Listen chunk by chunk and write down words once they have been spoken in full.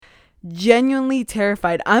Genuinely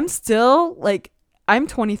terrified. I'm still like, I'm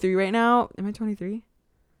 23 right now. Am I 23?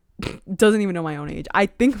 Doesn't even know my own age. I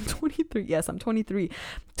think I'm 23. Yes, I'm 23.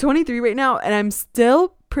 23 right now, and I'm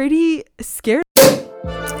still pretty scared.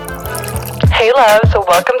 Hey loves,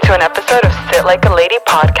 welcome to an episode of Sit Like a Lady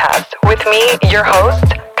podcast with me, your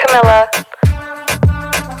host, Camilla.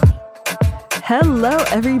 Hello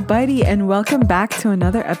everybody, and welcome back to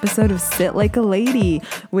another episode of Sit Like a Lady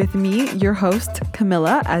with me, your host,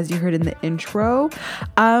 Camilla, as you heard in the intro.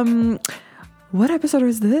 What episode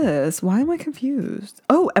is this? Why am I confused?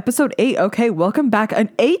 Oh, episode 8. Okay, welcome back. An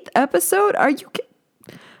 8th episode? Are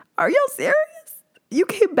y'all serious? You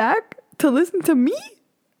came back to listen to me?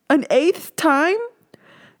 An 8th time?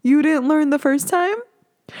 You didn't learn the first time?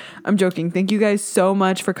 I'm joking. Thank you guys so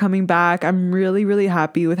much for coming back. I'm really, really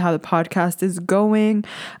happy with how the podcast is going.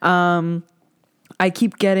 I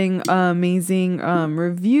keep getting amazing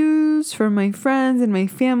reviews from my friends and my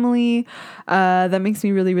family. That makes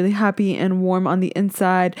me really, really happy and warm on the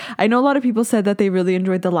inside. I know a lot of people said that they really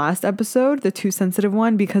enjoyed the last episode, the too sensitive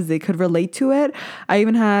one, because they could relate to it. I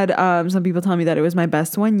even had some people tell me that it was my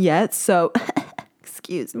best one yet. So,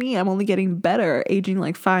 excuse me, I'm only getting better, aging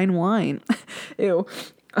like fine wine. Ew.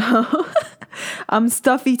 I'm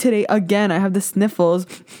stuffy today again. I have the sniffles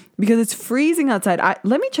because it's freezing outside.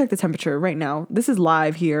 Let me check the temperature right now. This is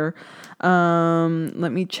live here. Let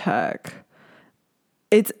me check.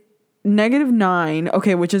 It's -9.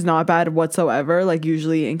 Okay, which is not bad whatsoever. Like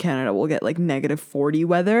usually in Canada we'll get like -40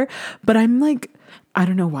 weather, but I'm like, I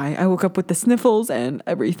don't know why. I woke up with the sniffles and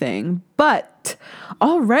everything. But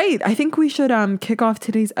all right, I think we should kick off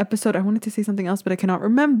today's episode. I wanted to say something else, but I cannot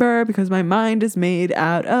remember because my mind is made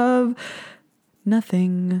out of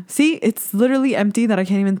nothing. See, it's literally empty that I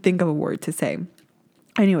can't even think of a word to say.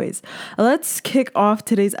 Anyways, let's kick off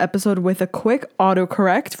today's episode with a quick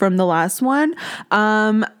autocorrect from the last one.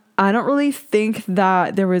 I don't really think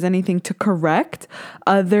that there was anything to correct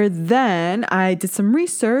other than I did some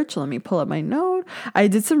research. Let me pull up my note. I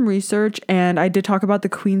did some research and I did talk about the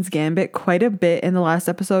Queen's Gambit quite a bit in the last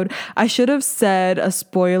episode. I should have said a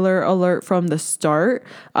spoiler alert from the start,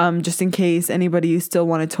 just in case anybody still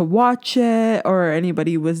wanted to watch it or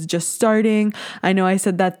anybody was just starting. I know I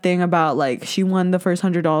said that thing about like she won the first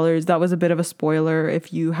 $100. That was a bit of a spoiler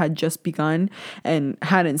if you had just begun and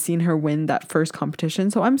hadn't seen her win that first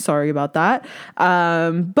competition. So I'm sorry about that.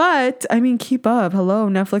 But I mean, keep up. Hello,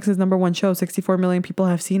 Netflix's #1 show. 64 million people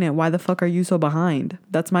have seen it. Why the fuck are you so behind?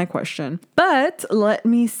 That's my question. But let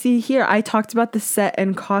me see here. I talked about the set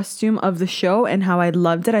and costume of the show and how I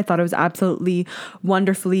loved it. I thought it was absolutely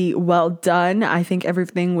wonderfully well done. I think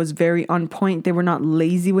everything was very on point. They were not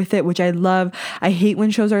lazy with it, which I love. I hate when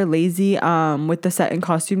shows are lazy with the set and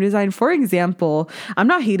costume design. For example, I'm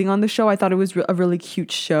not hating on the show. I thought it was a really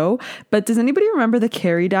cute show. But does anybody remember the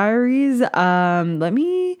Carrie Diaries? Let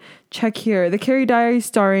me check here. The Carrie Diaries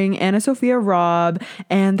starring Anna Sophia Robb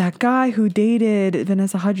and that guy who dated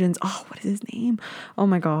Vanessa Hudgens. Oh, what is his name? Oh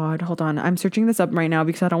my God. Hold on. I'm searching this up right now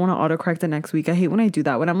because I don't want to autocorrect it next week. I hate when I do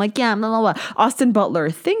that. When I'm like, yeah, blah, blah, blah. Austin Butler.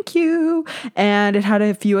 Thank you. And it had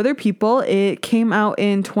a few other people. It came out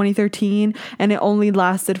in 2013 and it only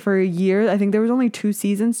lasted for a year. I think there was only 2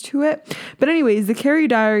 seasons to it. But anyways, the Carrie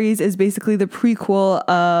Diaries is basically the prequel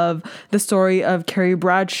of the story of Carrie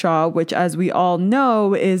Bradshaw, which as we all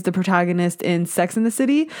know is the protagonist in Sex and the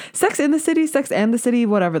City,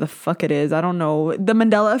 whatever the fuck it is. I don't know. The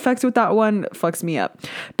Mandela effect with that one fucks me up.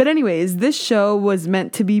 But anyways, this show was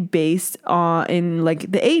meant to be based in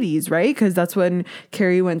like the 80s, right? Because that's when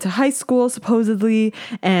Carrie went to high school, supposedly.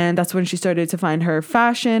 And that's when she started to find her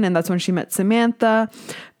fashion. And that's when she met Samantha.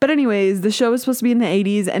 But anyways, the show was supposed to be in the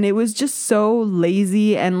 80s. And it was just so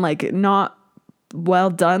lazy and like not well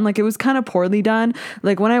done. Like it was kind of poorly done.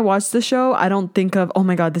 Like when I watch the show, I don't think of, oh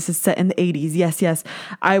my God, this is set in the 80s. Yes.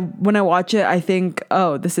 When I watch it, I think,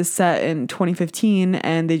 oh, this is set in 2015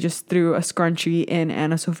 and they just threw a scrunchie in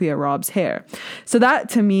Anna Sophia Robb's hair. So that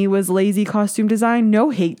to me was lazy costume design. No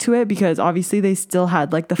hate to it because obviously they still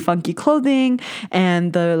had like the funky clothing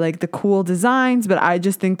and the cool designs, but I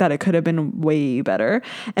just think that it could have been way better.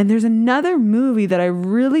 And there's another movie that I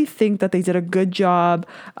really think that they did a good job.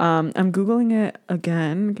 I'm Googling it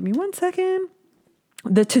again. Give me 1 second.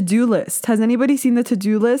 The To-Do List. Has anybody seen The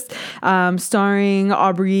To-Do List? Starring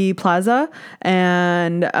Aubrey Plaza.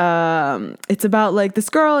 And it's about like this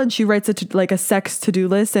girl and she writes a sex to-do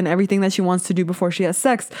list and everything that she wants to do before she has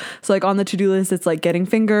sex. So like on the to-do list, it's like getting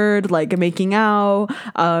fingered, like making out,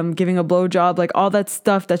 giving a blowjob, like all that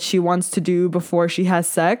stuff that she wants to do before she has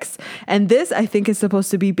sex. And this I think is supposed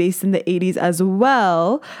to be based in the 80s as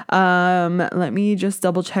well. Let me just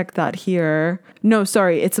double check that here. No,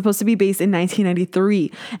 sorry. It's supposed to be based in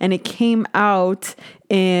 1993 and it came out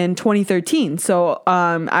in 2013. So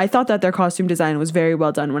I thought that their costume design was very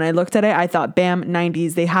well done. When I looked at it, I thought, bam,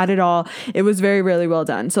 90s. They had it all. It was very, really well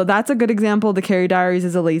done. So that's a good example. The Carrie Diaries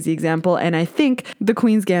is a lazy example. And I think The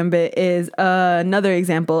Queen's Gambit is another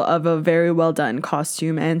example of a very well done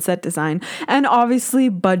costume and set design. And obviously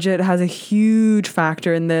budget has a huge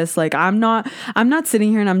factor in this. Like I'm not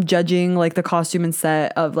sitting here and I'm judging like the costume and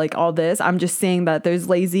set of like all this. I'm just saying that there's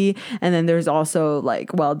lazy and then there's also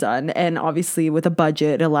like well done. And obviously with a budget,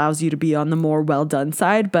 it allows you to be on the more well done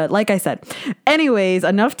side. But like I said, anyways,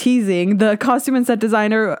 enough teasing. The costume and set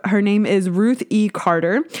designer, her name is Ruth E.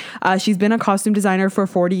 Carter. She's been a costume designer for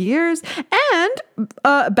 40 years. And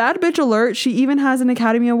bad bitch alert, she even has an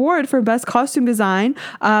Academy Award for Best Costume Design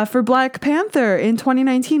for Black Panther in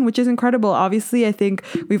 2019, which is incredible. Obviously, I think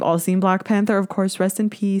we've all seen Black Panther. Of course, rest in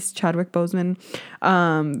peace, Chadwick Boseman.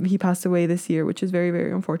 He passed away this year, which is very,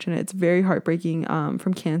 very unfortunate. It's very heartbreaking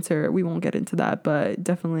from cancer. We won't get into that, but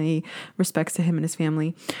definitely respects to him and his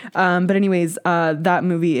family. But anyways, that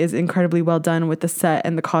movie is incredibly well done with the set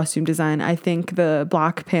and the costume design. I think the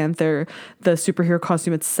Black Panther, the superhero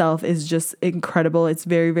costume itself is just incredible. It's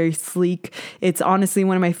very, very sleek. It's honestly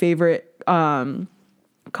one of my favorite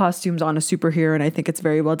costumes on a superhero, and I think it's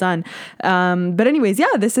very well done. But anyways,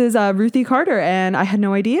 yeah, this is Ruthie Carter, and I had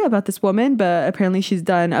no idea about this woman, but apparently she's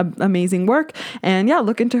done amazing work. And yeah,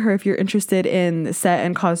 look into her if you're interested in set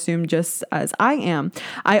and costume, just as I am.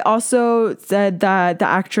 I also said that the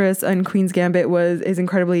actress in Queen's Gambit is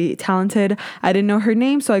incredibly talented. I didn't know her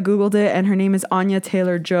name, so I googled it, and her name is Anya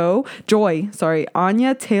Taylor-Joy.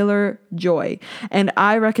 Anya Taylor-Joy, and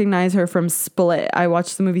I recognize her from Split. I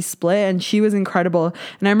watched the movie Split, and she was incredible.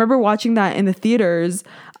 And I remember watching that in the theaters.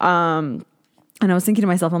 And I was thinking to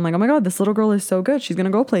myself, I'm like, oh my God, this little girl is so good. She's going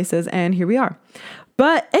to go places. And here we are.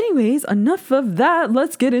 But anyways, enough of that.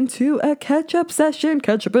 Let's get into a catch-up session.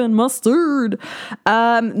 Ketchup and mustard.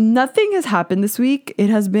 Nothing has happened this week. It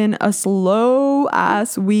has been a slow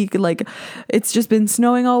ass week. Like it's just been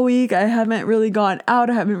snowing all week. I haven't really gone out.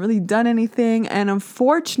 I haven't really done anything. And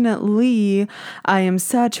unfortunately, I am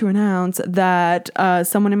sad to announce that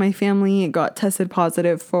someone in my family got tested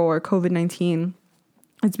positive for COVID-19.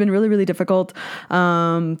 It's been really, really difficult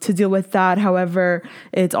to deal with that. However,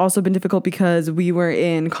 it's also been difficult because we were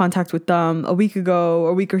in contact with them a week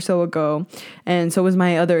or so ago. And so was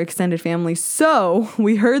my other extended family. So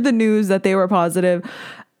we heard the news that they were positive.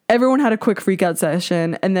 Everyone had a quick freak out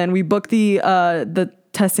session. And then we booked the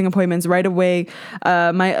testing appointments right away.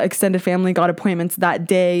 My extended family got appointments that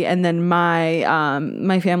day, and then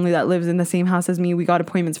my family that lives in the same house as me, we got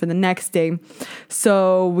appointments for the next day.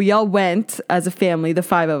 So we all went as a family, the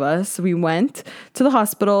 5 of us. We went to the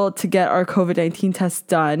hospital to get our COVID-19 test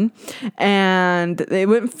done, and it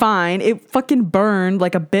went fine. It fucking burned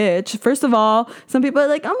like a bitch. First of all, some people are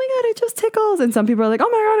like, oh my God, it just tickles, and some people are like, oh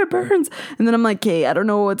my God, it burns. And then I'm like, okay, I don't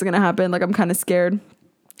know what's gonna happen. Like I'm kind of scared.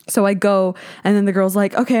 So I go, and then the girl's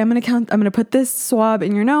like, okay, I'm going to put this swab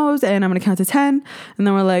in your nose, and I'm going to count to 10. And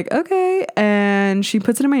then we're like, okay. And she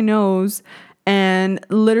puts it in my nose and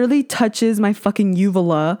literally touches my fucking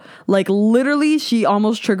uvula. Like literally, she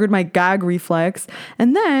almost triggered my gag reflex.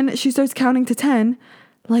 And then she starts counting to 10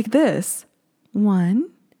 like this. 1,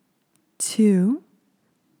 2,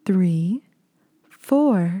 3,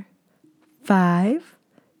 4, 5,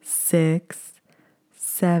 6,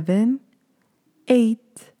 7, 8,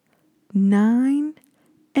 9,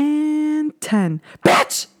 and 10.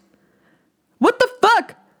 Bitch! What the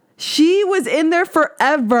fuck? She was in there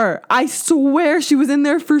forever. I swear she was in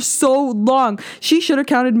there for so long. She should have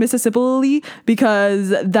counted Mississippi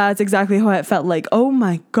because that's exactly how it felt like. Oh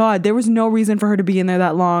my God, there was no reason for her to be in there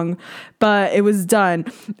that long, but it was done.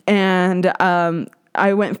 And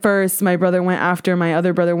I went first, my brother went after, my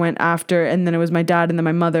other brother went after, and then it was my dad and then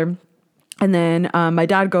my mother. And then my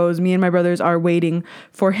dad goes, me and my brothers are waiting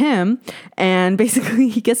for him. And basically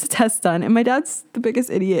he gets the test done. And my dad's the biggest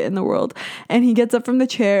idiot in the world. And he gets up from the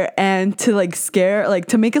chair and to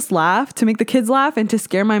to make us laugh, to make the kids laugh and to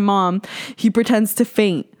scare my mom, he pretends to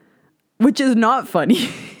faint, which is not funny.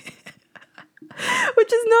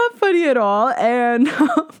 Which is not funny at all. And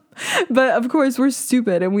but of course we're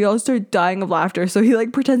stupid and we all start dying of laughter. So he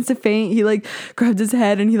like pretends to faint. He like grabbed his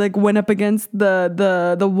head and he like went up against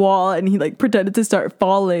the wall and he like pretended to start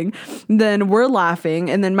falling. Then we're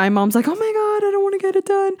laughing and then my mom's like, oh my God, I don't want to get it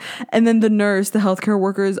done. And then the nurse, the healthcare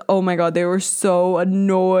workers, oh my God, they were so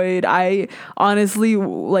annoyed. I honestly,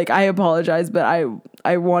 like, I apologize, but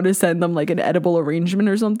I want to send them like an edible arrangement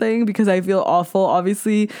or something because I feel awful.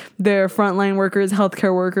 Obviously, they're frontline workers,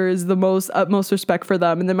 healthcare workers, the utmost respect for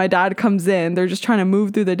them. And then my dad comes in, they're just trying to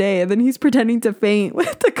move through the day, and then he's pretending to faint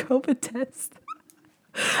with the COVID test.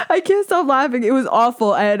 I can't stop laughing. It was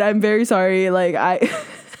awful, and I'm very sorry. Like, that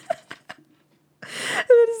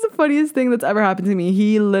is the funniest thing that's ever happened to me.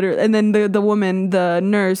 He literally, and then the woman, the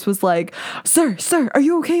nurse, was like, sir, are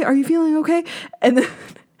you okay? Are you feeling okay? And then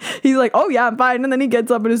he's like, oh yeah, I'm fine. And then he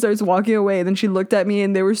gets up and starts walking away. And then she looked at me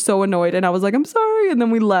and they were so annoyed. And I was like, I'm sorry. And then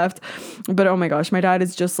we left. But oh my gosh, my dad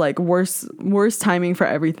is just like worst timing for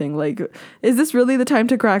everything. Like, is this really the time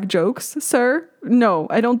to crack jokes, sir? No,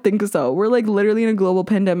 I don't think so. We're like literally in a global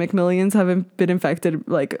pandemic. Millions have been infected.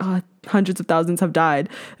 Like hundreds of thousands have died.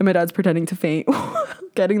 And my dad's pretending to faint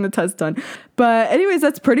getting the test done. But anyways,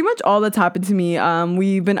 that's pretty much all that's happened to me.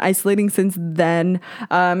 We've been isolating since then.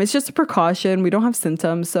 It's just a precaution. We don't have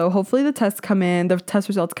symptoms. So hopefully the test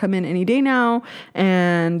results come in any day now.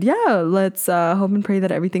 And yeah, let's hope and pray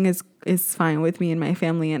that everything is fine with me and my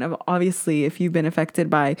family. And obviously, if you've been affected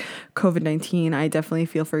by COVID-19, I definitely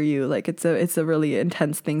feel for you. Like it's a really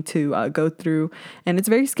intense thing to go through, and it's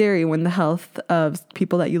very scary when the health of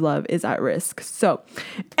people that you love is at risk. So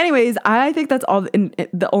anyways, I think that's all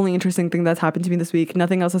the only interesting thing that's happened to me this week.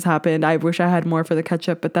 Nothing else has happened. I wish I had more for the catch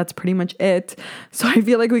up, but that's pretty much it. So I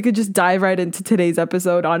feel like we could just dive right into today's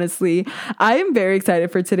episode. Honestly, I am very excited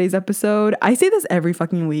for today's episode. I say this every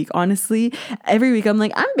fucking week. Honestly, every week I'm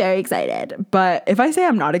like, I'm very excited. But if I say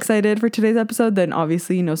I'm not excited for today's episode, then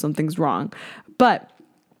obviously you know something's wrong. But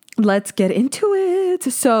let's get into it.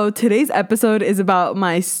 So today's episode is about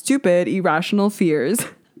my stupid, irrational fears.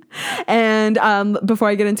 And before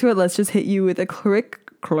I get into it, let's just hit you with a quick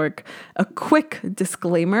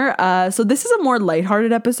disclaimer. So this is a more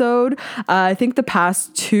lighthearted episode. I think the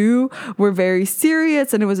past two were very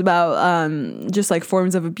serious, and it was about just like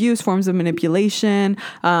forms of abuse, forms of manipulation.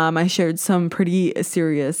 I shared some pretty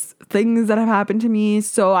serious things that have happened to me.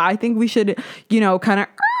 So I think we should, kind of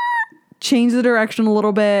change the direction a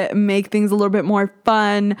little bit, make things a little bit more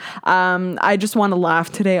fun. I just want to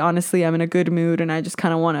laugh today. Honestly, I'm in a good mood and I just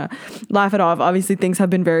kind of want to laugh it off. Obviously, things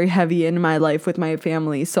have been very heavy in my life with my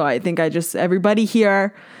family. So I think everybody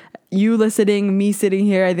here, you listening, me sitting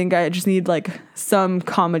here, I think I just need like some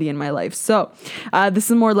comedy in my life. So this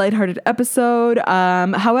is a more lighthearted episode.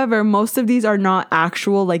 However, most of these are not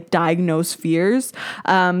actual like diagnosed fears,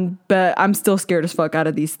 but I'm still scared as fuck out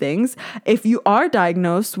of these things. If you are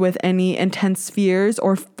diagnosed with any intense fears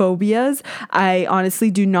or phobias, I honestly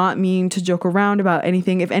do not mean to joke around about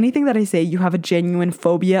anything. If anything that I say you have a genuine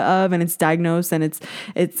phobia of and it's diagnosed and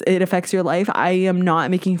it affects your life, I am not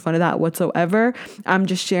making fun of that whatsoever. I'm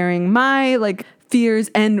just sharing my like fears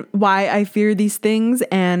and why I fear these things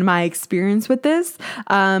and my experience with this.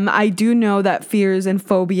 I do know that fears and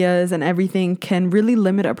phobias and everything can really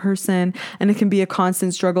limit a person, and it can be a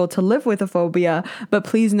constant struggle to live with a phobia. But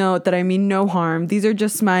please note that I mean no harm. These are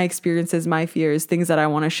just my experiences, my fears, things that I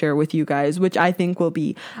want to share with you guys, which I think will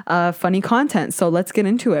be funny content. So let's get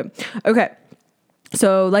into it. Okay.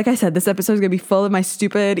 So like I said, this episode is going to be full of my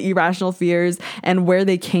stupid, irrational fears and where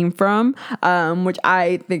they came from, which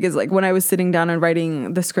I think is like when I was sitting down and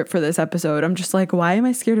writing the script for this episode, I'm just like, why am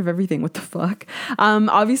I scared of everything? What the fuck?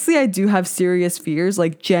 Obviously, I do have serious fears,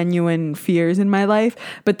 like genuine fears in my life,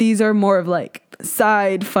 but these are more of like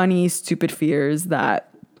side, funny, stupid fears that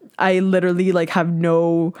I literally like have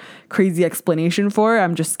no crazy explanation for.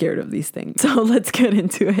 I'm just scared of these things. So let's get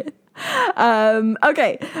into it.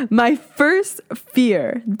 Okay, my first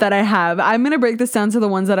fear that I have, I'm gonna break this down to the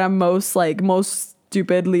ones that I'm most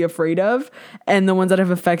stupidly afraid of and the ones that have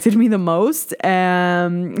affected me the most.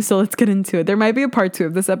 So let's get into it. There might be a part 2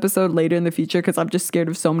 of this episode later in the future because I'm just scared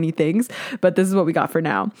of so many things, but this is what we got for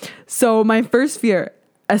now. So my first fear,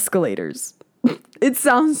 escalators. It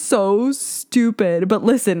sounds so stupid, but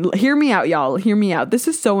listen, hear me out, y'all. Hear me out. This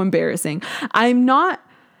is so embarrassing. I'm not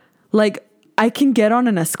like, I can get on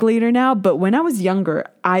an escalator now, but when I was younger,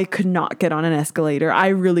 I could not get on an escalator. I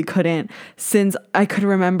really couldn't. Since I could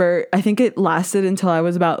remember, I think it lasted until I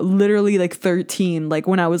was about literally like 13, like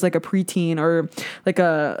when I was like a preteen or like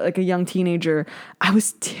a young teenager. I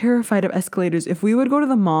was terrified of escalators. If we would go to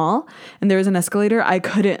the mall and there was an escalator, I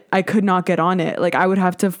could not get on it. Like I would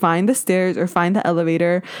have to find the stairs or find the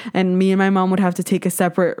elevator, and me and my mom would have to take a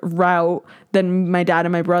separate route than my dad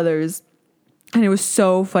and my brothers. And it was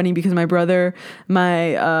so funny because my brother,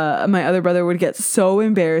 my other brother would get so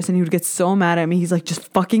embarrassed and he would get so mad at me. He's like, just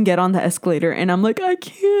fucking get on the escalator. And I'm like, I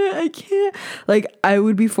can't. Like I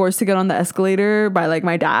would be forced to get on the escalator by like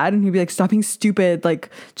my dad, and he'd be like, stop being stupid. Like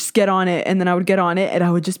just get on it. And then I would get on it and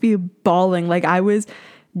I would just be bawling. Like I was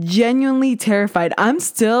genuinely terrified. I'm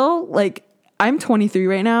still like, I'm 23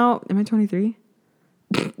 right now. Am I 23?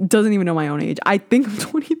 Doesn't even know my own age. I think I'm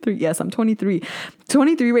 23. Yes, I'm 23.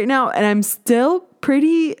 23 right now, and I'm still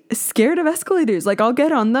pretty scared of escalators. Like, I'll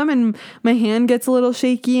get on them and my hand gets a little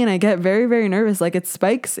shaky and I get very, very nervous. Like, it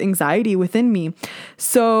spikes anxiety within me.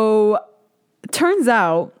 So turns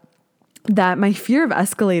out that my fear of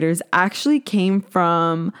escalators actually came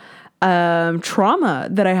from trauma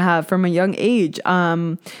that I have from a young age.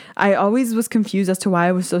 I always was confused as to why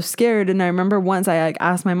I was so scared. And I remember once I like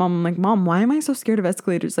asked my mom, I'm like, Mom, why am I so scared of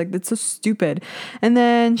escalators? Like, that's so stupid. And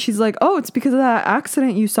then she's like, oh, it's because of that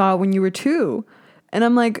accident you saw when you were 2. And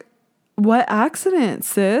I'm like, what accident,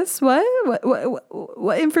 sis?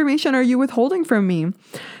 What information are you withholding from me?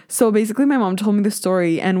 So basically my mom told me the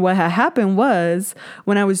story, and what had happened was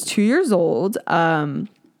when I was 2 years old,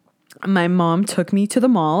 my mom took me to the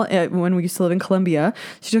mall when we used to live in Colombia.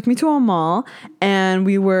 She took me to a mall and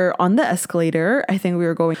we were on the escalator. I think we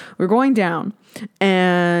were going down,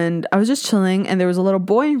 and I was just chilling, and there was a little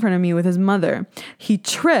boy in front of me with his mother. He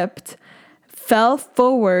tripped, fell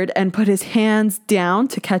forward, and put his hands down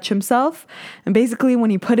to catch himself. And basically when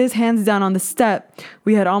he put his hands down on the step,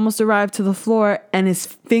 we had almost arrived to the floor, and his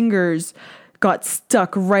fingers got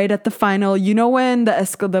stuck right at the final, you know, when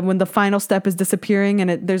when the final step is disappearing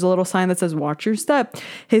and there's a little sign that says watch your step.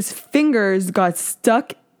 His fingers got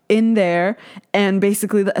stuck in there, and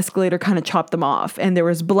basically the escalator kind of chopped them off, and there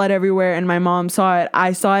was blood everywhere, and my mom saw it.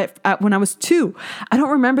 I saw it when I was 2. I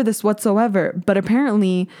don't remember this whatsoever, but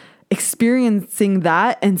apparently experiencing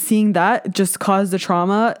that and seeing that just caused the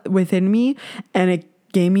trauma within me, and it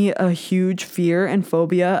gave me a huge fear and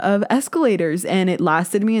phobia of escalators, and it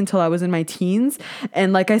lasted me until I was in my teens.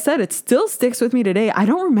 And like I said, it still sticks with me today. I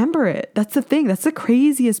don't remember it. That's the thing. That's the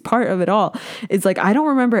craziest part of it all. It's like, I don't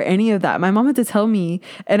remember any of that. My mom had to tell me,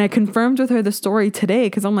 and I confirmed with her the story today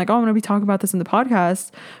because I'm like, oh, I'm going to be talking about this in the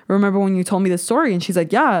podcast. Remember when you told me the story? And she's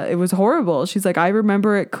like, yeah, it was horrible. She's like, I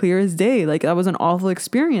remember it clear as day. Like, that was an awful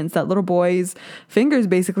experience. That little boy's fingers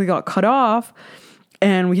basically got cut off,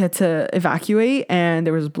 and we had to evacuate, and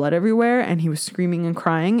there was blood everywhere, and he was screaming and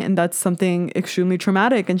crying, and that's something extremely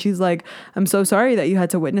traumatic. And she's like, I'm so sorry that you had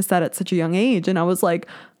to witness that at such a young age. And I was like,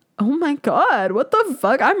 oh my God, what the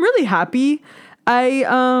fuck? I'm really happy. I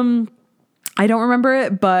don't remember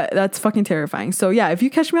it, but that's fucking terrifying. So yeah, if you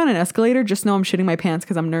catch me on an escalator, just know I'm shitting my pants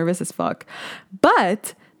because I'm nervous as fuck.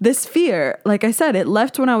 But this fear, like I said, it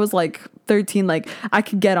left when I was like 13, like I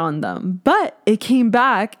could get on them, but it came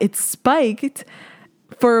back, it spiked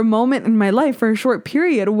for a moment in my life, for a short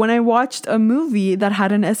period, when I watched a movie that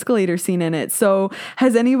had an escalator scene in it. So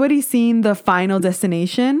has anybody seen The Final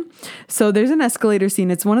Destination? So there's an escalator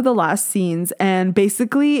scene. It's one of the last scenes. And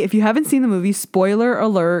basically, if you haven't seen the movie, spoiler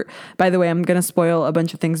alert. By the way, I'm going to spoil a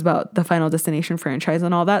bunch of things about the Final Destination franchise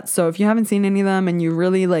and all that. So if you haven't seen any of them and you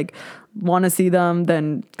really like want to see them,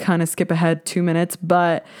 then kind of skip ahead 2 minutes.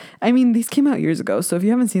 But I mean, these came out years ago. So if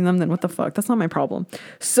you haven't seen them, then what the fuck? That's not my problem.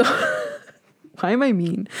 So why am I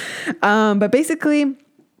mean? But basically,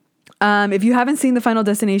 if you haven't seen the Final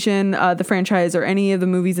Destination, the franchise, or any of the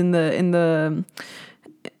movies in the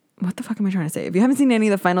what the fuck am I trying to say? If you haven't seen any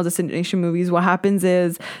of the Final Destination movies, what happens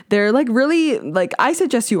is they're like really, like, I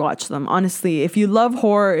suggest you watch them, honestly. If you love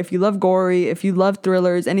horror, if you love gory, if you love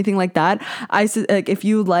thrillers, anything like that, like if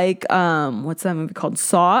you like, what's that movie called?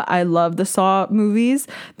 Saw. I love the Saw movies.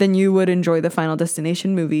 Then you would enjoy the Final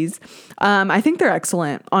Destination movies. I think they're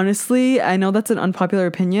excellent. Honestly, I know that's an unpopular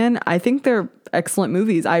opinion. I think they're excellent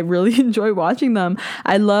movies. I really enjoy watching them.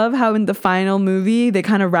 I love how in the final movie they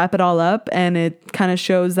kind of wrap it all up, and it kind of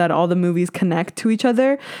shows that all the movies connect to each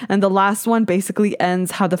other, and the last one basically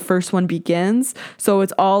ends how the first one begins, so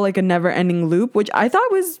it's all like a never-ending loop, which I thought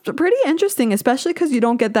was pretty interesting, especially because you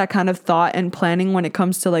don't get that kind of thought and planning when it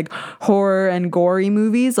comes to like horror and gory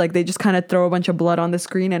movies. Like, they just kind of throw a bunch of blood on the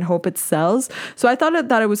screen and hope it sells. So I thought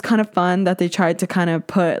that it was kind of fun that they tried to kind of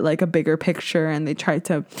put like a bigger picture, and they tried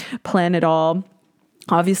to plan it all.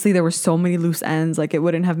 Obviously, there were so many loose ends. Like, it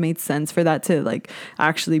wouldn't have made sense for that to like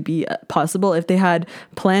actually be possible. If they had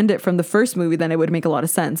planned it from the first movie, then it would make a lot of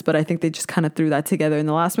sense. But I think they just kind of threw that together in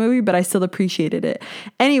the last movie, but I still appreciated it.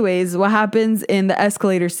 Anyways, what happens in the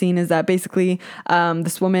escalator scene is that basically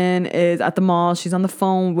this woman is at the mall. She's on the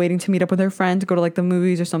phone waiting to meet up with her friend to go to like the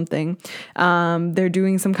movies or something. They're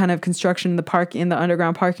doing some kind of construction in the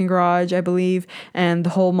underground parking garage, I believe, and the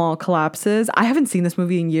whole mall collapses. I haven't seen this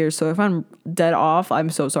movie in years, so if I'm dead off, I'm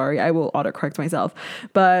so sorry. I will autocorrect myself.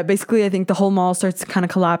 But basically, I think the whole mall starts kind of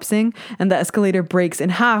collapsing, and the escalator breaks in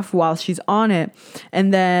half while she's on it.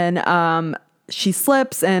 And then she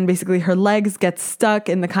slips and basically her legs get stuck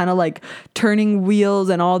in the kind of like turning wheels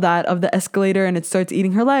and all that of the escalator, and it starts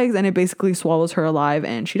eating her legs and it basically swallows her alive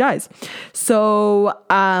and she dies. So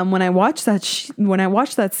when I watched that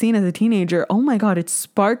scene as a teenager, oh my God, it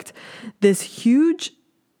sparked this huge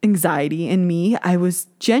anxiety in me. I was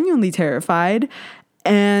genuinely terrified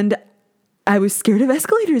and I was scared of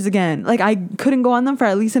escalators again. Like I couldn't go on them for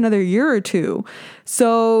at least another year or two.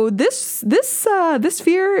 So this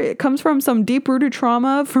fear, it comes from some deep rooted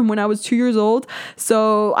trauma from when I was 2 years old.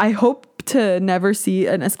 So I hope to never see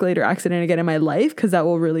an escalator accident again in my life, because that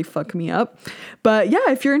will really fuck me up. But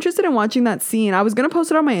yeah, if you're interested in watching that scene, I was gonna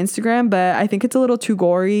post it on my Instagram, but I think it's a little too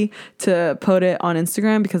gory to put it on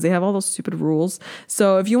Instagram because they have all those stupid rules.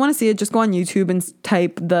 So if you want to see it, just go on YouTube and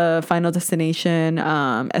type the Final Destination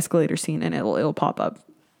escalator scene and it'll pop up.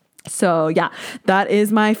 So yeah, that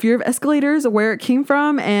is my fear of escalators, where it came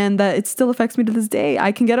from, and that it still affects me to this day.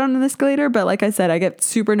 I can get on an escalator, but like I said, I get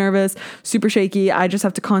super nervous, super shaky. I just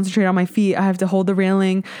have to concentrate on my feet. I have to hold the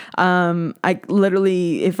railing. I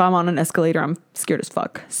literally, if I'm on an escalator, I'm scared as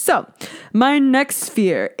fuck. So my next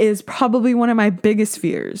fear is probably one of my biggest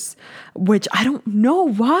fears, which I don't know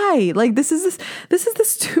why. Like this is the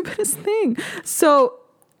stupidest thing. So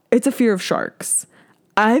it's a fear of sharks.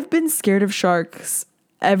 I've been scared of sharks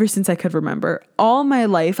ever since I could remember. All my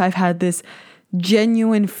life, I've had this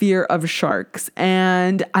genuine fear of sharks.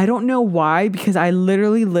 And I don't know why, because I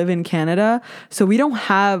literally live in Canada. So we don't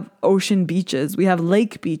have ocean beaches. We have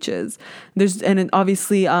lake beaches.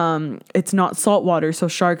 Obviously, it's not salt water. So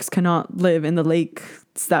sharks cannot live in the lakes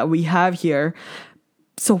that we have here.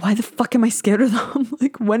 So why the fuck am I scared of them?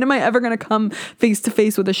 Like, when am I ever going to come face to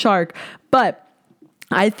face with a shark? But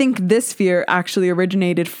I think this fear actually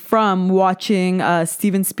originated from watching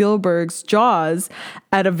Steven Spielberg's Jaws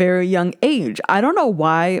at a very young age. I don't know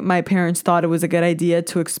why my parents thought it was a good idea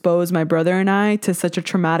to expose my brother and I to such a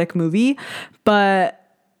traumatic movie,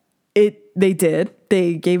 but they did.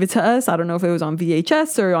 They gave it to us. I don't know if it was on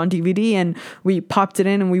VHS or on DVD, and we popped it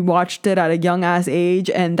in and we watched it at a young ass age,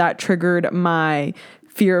 and that triggered my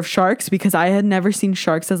fear of sharks, because I had never seen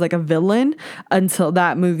sharks as like a villain until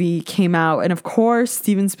that movie came out. And of course,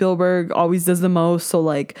 Steven Spielberg always does the most. So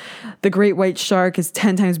like the great white shark is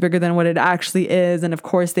 10 times bigger than what it actually is. And of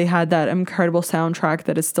course, they had that incredible soundtrack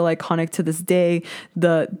that is still iconic to this day.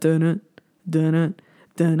 The dun dun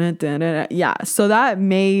dun dun. Yeah. So that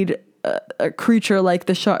made a creature like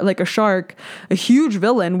a shark, a huge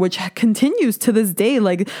villain, which continues to this day.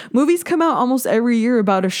 Like movies come out almost every year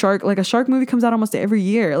about a shark. Like a shark movie comes out almost every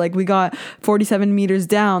year. Like we got 47 Meters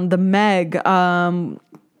Down, The Meg,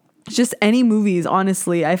 just any movies.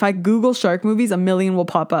 Honestly, if I Google shark movies, a million will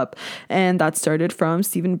pop up. And that started from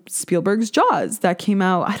Steven Spielberg's Jaws that came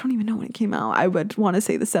out. I don't even know when it came out. I would want to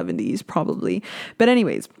say the 70s probably. But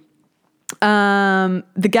anyways,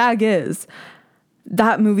 the gag is,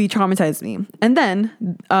 that movie traumatized me. And then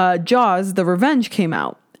Jaws, The Revenge came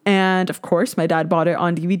out. And of course, my dad bought it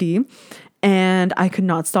on DVD. And I could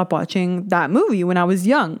not stop watching that movie when I was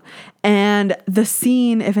young. And the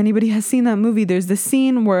scene, if anybody has seen that movie, there's this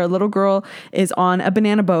scene where a little girl is on a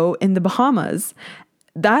banana boat in the Bahamas.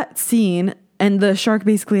 That scene, and the shark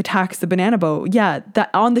basically attacks the banana boat. Yeah,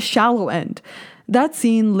 that on the shallow end. That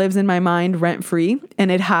scene lives in my mind rent free.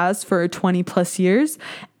 And it has for 20 plus years.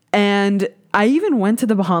 And I even went to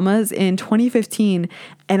the Bahamas in 2015,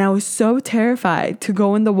 and I was so terrified to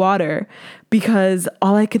go in the water because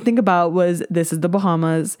all I could think about was, this is the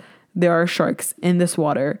Bahamas. There are sharks in this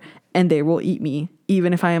water and they will eat me,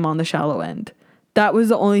 even if I am on the shallow end. That was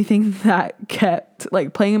the only thing that kept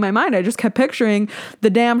like playing in my mind. I just kept picturing the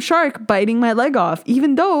damn shark biting my leg off,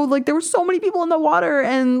 even though like there were so many people in the water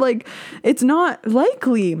and like it's not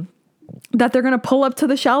likely that they're going to pull up to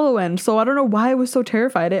the shallow end. So I don't know why I was so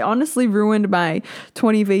terrified. It honestly ruined my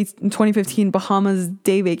 2015 Bahamas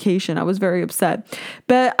day vacation. I was very upset.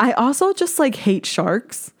 But I also just like hate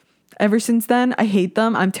sharks. Ever since then, I hate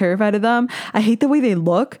them. I'm terrified of them. I hate the way they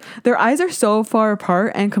look. Their eyes are so far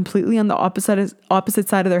apart and completely on the opposite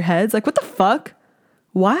side of their heads. Like, what the fuck?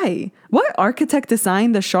 Why? What architect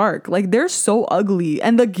designed the shark? Like, they're so ugly.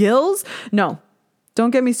 And the gills? No.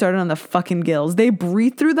 Don't get me started on the fucking gills. They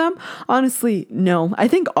breathe through them. Honestly, no. I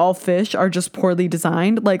think all fish are just poorly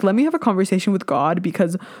designed. Like, let me have a conversation with God,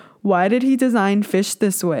 because why did he design fish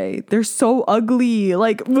this way? They're so ugly.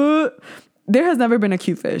 Like, ugh. There has never been a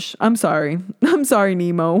cute fish. I'm sorry. I'm sorry,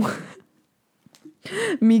 Nemo.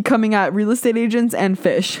 Me coming at real estate agents and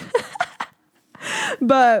fish.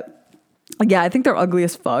 But Yeah, I think they're ugly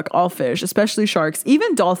as fuck. All fish, especially sharks,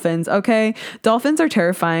 even dolphins. Okay. Dolphins are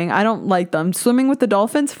terrifying. I don't like them. Swimming with the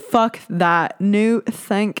dolphins, fuck that. No,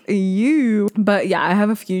 thank you. But yeah, I have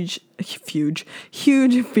a huge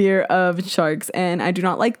fear of sharks and I do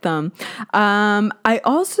not like them.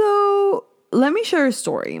 Let me share a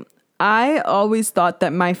story. I always thought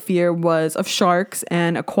that my fear was of sharks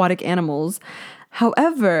and aquatic animals.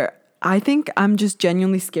 However, I think I'm just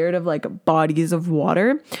genuinely scared of like bodies of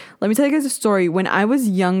water. Let me tell you guys a story. When I was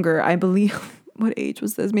younger, I believe, what age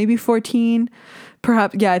was this? Maybe 14.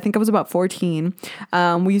 Perhaps, yeah, I think I was about 14.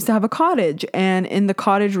 We used to have a cottage, and in the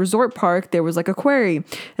cottage resort park, there was like a quarry,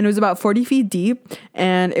 and it was about 40 feet deep,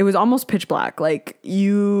 and it was almost pitch black. Like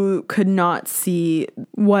you could not see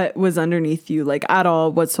what was underneath you, like at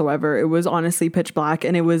all whatsoever. It was honestly pitch black,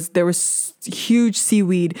 and there was huge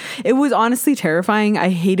seaweed. It was honestly terrifying. I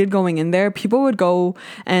hated going in there. People would go,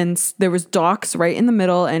 and there was docks right in the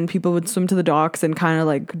middle, and people would swim to the docks and kind of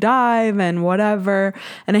like dive and whatever.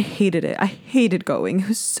 And I hated it. I hated going. It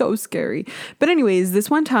was so scary. But anyways, this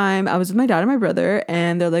one time I was with my dad and my brother,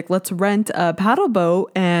 and they're like, let's rent a paddle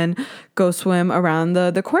boat and go swim around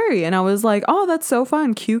the quarry. And I was like, oh, that's so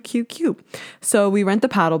fun. Cute. So we rent the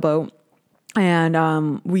paddle boat.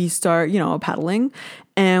 And we start, paddling,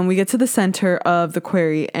 and we get to the center of the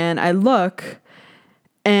quarry, and I look,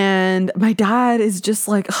 and my dad is just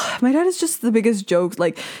the biggest jokes.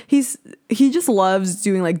 Like he just loves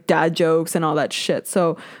doing like dad jokes and all that shit.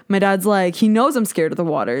 So my dad's like, he knows I'm scared of the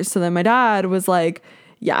water. So then my dad was like,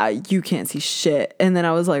 yeah, you can't see shit. And then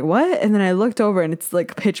I was like, what? And then I looked over, and it's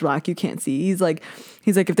like pitch black. You can't see. He's like,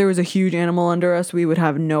 if there was a huge animal under us, we would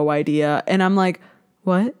have no idea. And I'm like,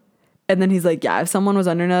 what? And then he's like, yeah, if someone was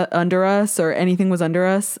under us or anything was under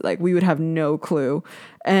us, like we would have no clue.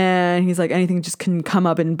 And he's like, anything just can come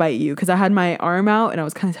up and bite you. Cause I had my arm out and I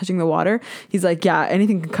was kind of touching the water. He's like, yeah,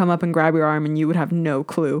 anything can come up and grab your arm and you would have no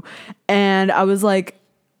clue. And I was like,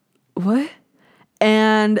 what?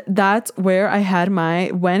 And that's where I had my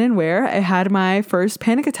first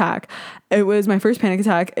panic attack. It was my first panic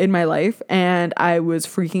attack in my life, and I was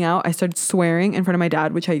freaking out. I started swearing in front of my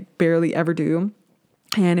dad, which I barely ever do,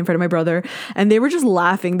 and in front of my brother, and they were just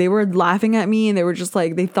laughing. They were laughing at me, and they were just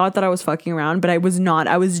like, they thought that I was fucking around, but I was not.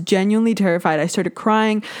 I was genuinely terrified. I started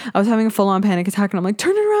crying. I was having a full-on panic attack, and I'm like,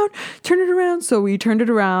 turn it around. So we turned it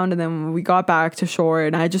around, and then we got back to shore,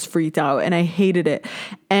 and I just freaked out, and I hated it.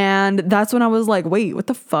 And that's when I was like, wait, what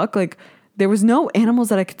the fuck? Like, there was no animals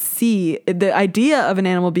that I could see. The idea of an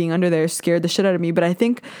animal being under there scared the shit out of me, but I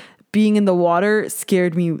think being in the water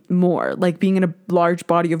scared me more. Like being in a large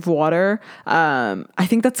body of water, I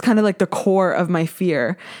think that's kind of like the core of my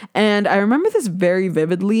fear. And I remember this very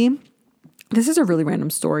vividly. This is a really random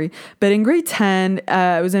story, but in grade 10,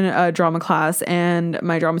 I was in a drama class, and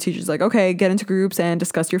my drama teacher's like, okay, get into groups and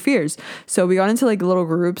discuss your fears. So we got into like little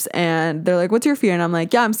groups, and they're like, what's your fear? And I'm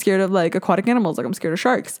like, yeah, I'm scared of like aquatic animals. Like I'm scared of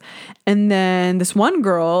sharks. And then this one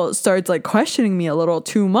girl starts like questioning me a little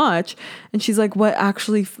too much. And she's like, what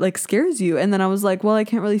actually like scares you? And then I was like, well, I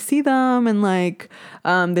can't really see them. And like,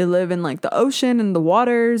 they live in like the ocean and the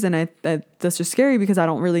waters. And that's just scary because I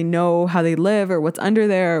don't really know how they live or what's under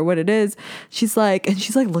there or what it is. She's like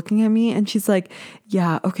looking at me, and she's like,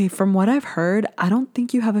 yeah, okay, from what I've heard, I don't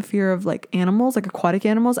think you have a fear of like animals, like aquatic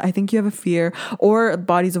animals. I think you have a fear, or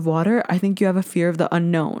bodies of water. I think you have a fear of the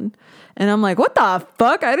unknown. And I'm like, what the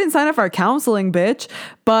fuck? I didn't sign up for counseling, bitch.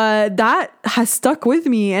 But that has stuck with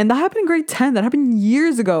me. And that happened in grade 10. That happened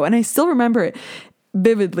years ago. And I still remember it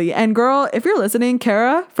vividly. And girl, if you're listening,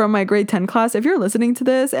 Kara from my grade 10 class, if you're listening to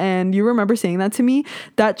this and you remember saying that to me,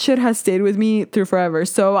 that shit has stayed with me through forever.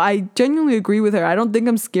 So I genuinely agree with her. I don't think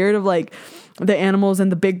I'm scared of like the animals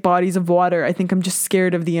and the big bodies of water. I think I'm just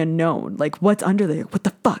scared of the unknown. Like what's under there? What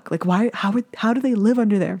the fuck? Like why, how do they live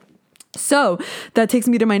under there? So that takes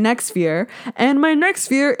me to my next fear. And my next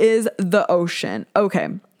fear is the ocean. Okay.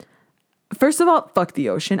 First of all, fuck the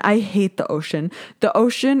ocean. I hate the ocean. The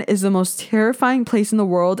ocean is the most terrifying place in the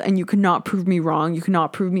world, and you cannot prove me wrong. You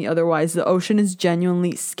cannot prove me otherwise. The ocean is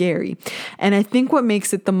genuinely scary. And I think what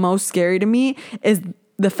makes it the most scary to me is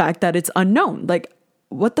the fact that it's unknown. Like,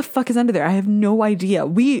 what the fuck is under there? I have no idea.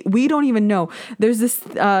 We don't even know. There's this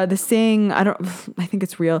saying, I think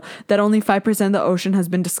it's real, that only 5% of the ocean has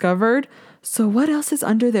been discovered. So what else is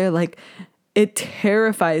under there? Like, it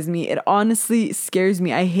terrifies me. It honestly scares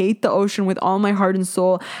me. I hate the ocean with all my heart and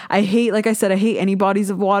soul. Like I said, I hate any bodies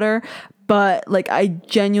of water, but like I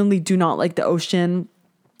genuinely do not like the ocean.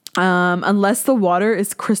 Unless the water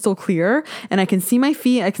is crystal clear and I can see my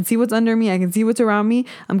feet, I can see what's under me, I can see what's around me,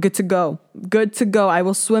 I'm good to go. Good to go. I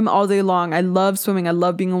will swim all day long. I love swimming. I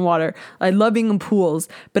love being in water. I love being in pools.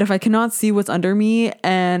 But if I cannot see what's under me,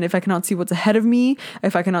 and if I cannot see what's ahead of me,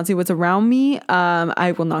 if I cannot see what's around me,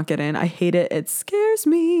 I will not get in. I hate it. It scares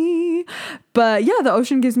me. But yeah, the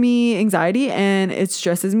ocean gives me anxiety and it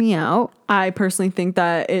stresses me out. I personally think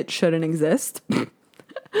that it shouldn't exist.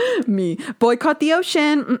 Me boycott the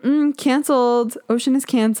ocean. Canceled. Ocean is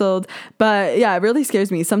canceled. But yeah, it really scares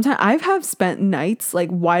me. Sometimes I have spent nights like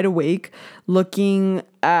wide awake looking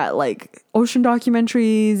at like ocean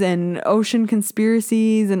documentaries and ocean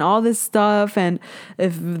conspiracies and all this stuff, and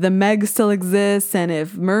if the Meg still exists and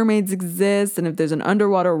if mermaids exist and if there's an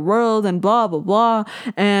underwater world and blah blah blah.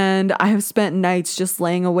 And I have spent nights just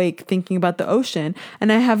laying awake thinking about the ocean, and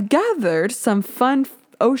I have gathered some fun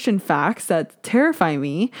ocean facts that terrify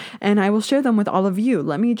me, and I will share them with all of you.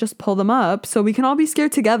 Let me just pull them up so we can all be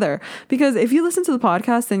scared together, because if you listen to the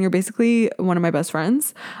podcast, then you're basically one of my best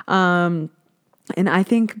friends. And I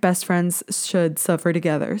think best friends should suffer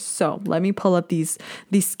together. So let me pull up these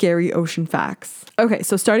scary ocean facts. Okay,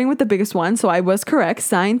 so starting with the biggest one. So I was correct.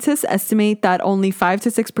 Scientists estimate that only 5 to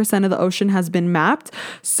 6% of the ocean has been mapped.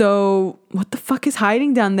 So what the fuck is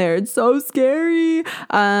hiding down there? It's so scary.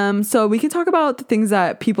 So we can talk about the things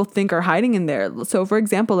that people think are hiding in there. So for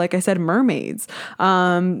example, like I said, mermaids.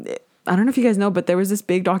 I don't know if you guys know, but there was this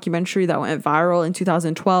big documentary that went viral in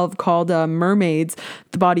 2012 called Mermaids,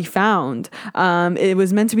 The Body Found. It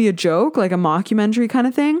was meant to be a joke, like a mockumentary kind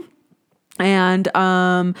of thing. And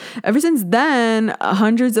ever since then,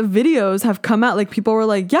 hundreds of videos have come out. Like people were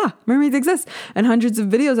like, yeah, mermaids exist. And hundreds of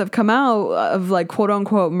videos have come out of like quote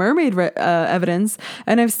unquote mermaid evidence.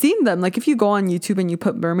 And I've seen them. Like if you go on YouTube and you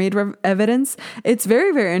put mermaid evidence, it's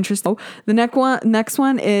very, very interesting. The next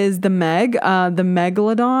one is the Meg, the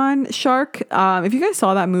Megalodon shark. If you guys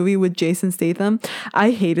saw that movie with Jason Statham, I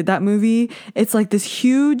hated that movie. It's like this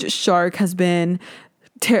huge shark has been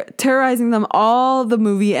terrorizing them all the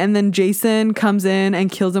movie, and then Jason comes in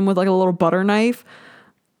and kills him with like a little butter knife.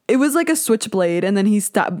 It was like a switchblade, and then he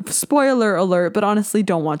spoiler alert, but honestly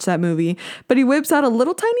don't watch that movie. But he whips out a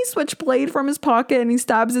little tiny switchblade from his pocket and he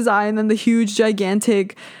stabs his eye, and then the huge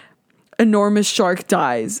gigantic enormous shark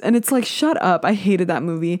dies. And it's like, shut up. I hated that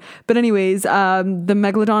movie. But anyways, the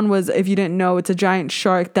Megalodon was, if you didn't know, it's a giant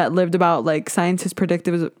shark that lived about, like scientists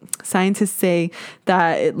say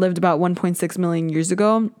that it lived about 1.6 million years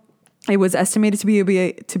ago. It was estimated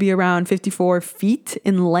to be around 54 feet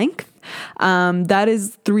in length. That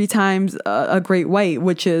is 3 times a great white,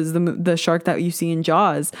 which is the shark that you see in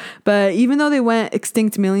Jaws. But even though they went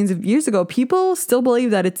extinct millions of years ago, people still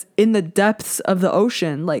believe that it's in the depths of the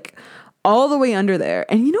ocean, like all the way under there.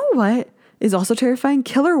 And you know what is also terrifying?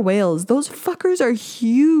 Killer whales. Those fuckers are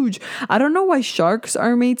huge. I don't know why sharks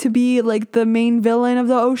are made to be like the main villain of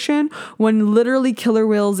the ocean when literally killer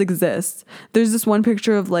whales exist. There's this one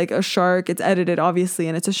picture of like a shark. It's edited obviously,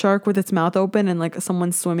 and it's a shark with its mouth open and like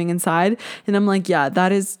someone swimming inside. And I'm like, yeah,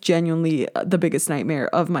 that is genuinely the biggest nightmare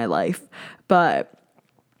of my life. But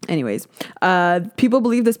anyways, people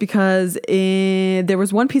believe this because there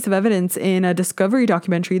was one piece of evidence in a Discovery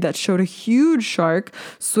documentary that showed a huge shark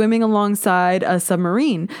swimming alongside a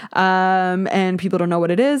submarine. And people don't know what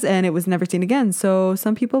it is, and it was never seen again. So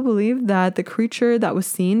some people believe that the creature that was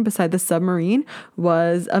seen beside the submarine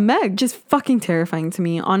was a Meg. Just fucking terrifying to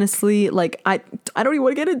me. Honestly, like I don't even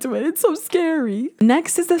want to get into it. It's so scary.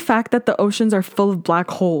 Next is the fact that the oceans are full of black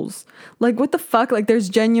holes. Like what the fuck? Like there's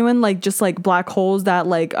genuine like just like black holes that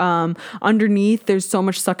like underneath there's so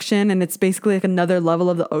much suction, and it's basically like another level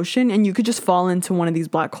of the ocean, and you could just fall into one of these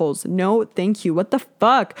black holes. No, thank you. What the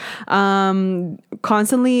fuck?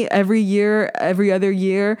 Constantly every other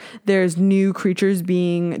year, there's new creatures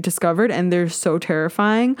being discovered, and they're so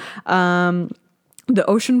terrifying. The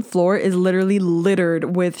ocean floor is literally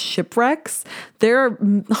littered with shipwrecks. There are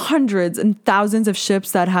hundreds and thousands of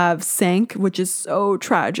ships that have sank, which is so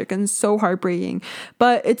tragic and so heartbreaking.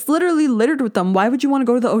 But it's literally littered with them. Why would you want to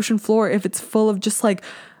go to the ocean floor if it's full of just like,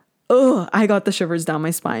 ugh, I got the shivers down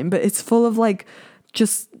my spine. But it's full of like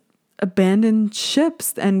just abandoned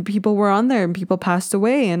ships, and people were on there and people passed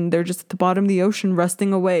away, and they're just at the bottom of the ocean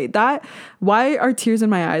rusting away. Why are tears in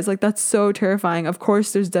my eyes? Like that's so terrifying. Of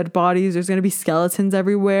course there's dead bodies, there's gonna be skeletons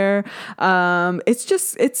everywhere.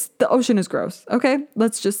 The ocean is gross. Okay,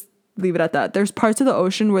 let's just leave it at that. There's parts of the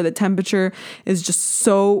ocean where the temperature is just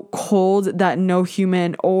so cold that no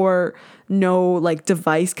human or no like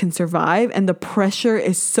device can survive, and the pressure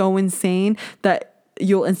is so insane that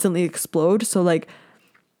you'll instantly explode. So like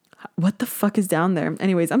what the fuck is down there?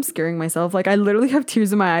 Anyways, I'm scaring myself. Like, I literally have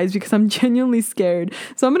tears in my eyes because I'm genuinely scared.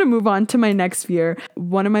 So I'm going to move on to my next fear.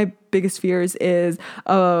 One of my biggest fears is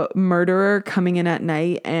a murderer coming in at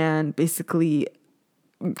night and basically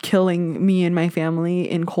killing me and my family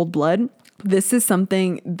in cold blood. This is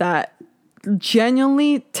something that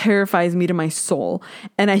genuinely terrifies me to my soul.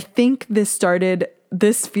 And I think this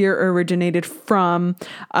fear originated from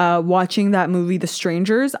watching that movie, The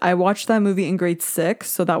Strangers. I watched that movie in grade 6.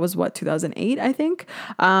 So that was 2008, I think.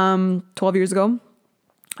 12 years ago.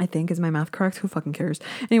 I think, is my math correct? Who fucking cares?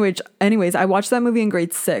 Anyways, I watched that movie in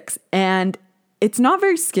grade 6, and it's not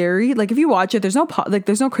very scary. Like, if you watch it, there's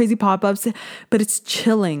no crazy pop-ups, but it's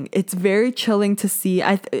chilling. It's very chilling to see.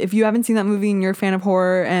 If you haven't seen that movie and you're a fan of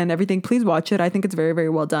horror and everything, please watch it. I think it's very, very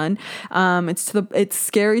well done. It's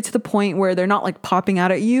scary to the point where they're not like popping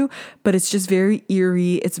out at you, but it's just very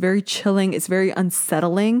eerie. It's very chilling. It's very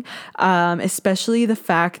unsettling. Especially the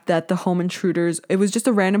fact that the home intruders, it was just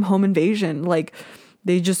a random home invasion. Like,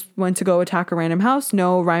 they just went to go attack a random house.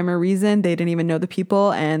 No rhyme or reason. They didn't even know the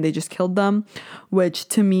people and they just killed them, which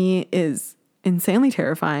to me is insanely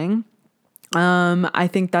terrifying. I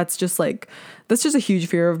think that's just a huge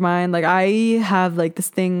fear of mine. Like, I have like this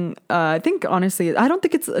thing, I think honestly, I don't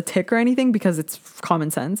think it's a tick or anything because it's common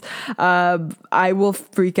sense. I will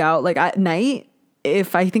freak out like at night.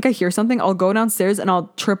 If I think I hear something, I'll go downstairs and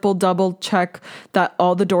I'll double check that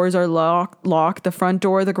all the doors are locked, the front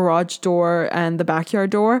door, the garage door, and the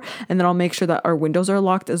backyard door. And then I'll make sure that our windows are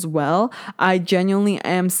locked as well. I genuinely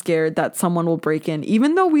am scared that someone will break in,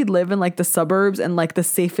 even though we live in like the suburbs and like the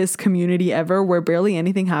safest community ever where barely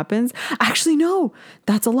anything happens. Actually, no,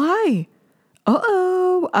 that's a lie.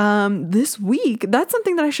 This week, that's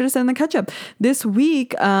something that I should have said in the catch up. This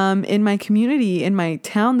week, in my community, in my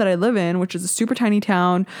town that I live in, which is a super tiny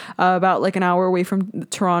town, about like an hour away from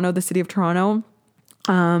Toronto, the city of Toronto.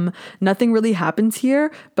 Nothing really happens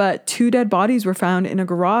here, but 2 dead bodies were found in a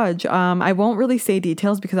garage. I won't really say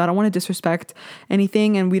details because I don't want to disrespect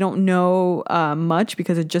anything, and we don't know much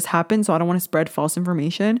because it just happened, so I don't want to spread false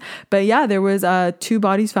information. But yeah, there was 2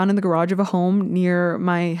 bodies found in the garage of a home near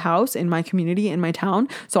my house, in my community, in my town.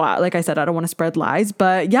 So like I said, I don't want to spread lies,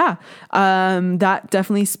 but yeah, that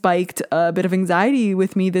definitely spiked a bit of anxiety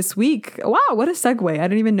with me this week. Wow, what a segue. I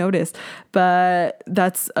didn't even notice, but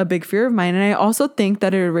that's a big fear of mine. And I also think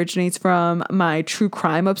that it originates from my true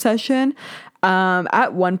crime obsession.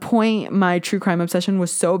 At one point, my true crime obsession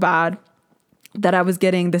was so bad that I was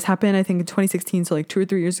getting, this happened, I think in 2016. So like 2 or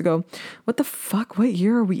 3 years ago. What the fuck? What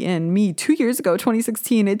year are we in? 2 years ago,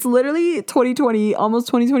 2016. It's literally 2020, almost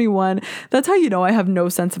 2021. That's how you know I have no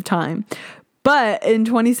sense of time. But in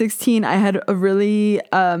 2016, I had a really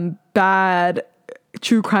bad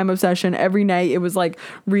true crime obsession. Every night it was like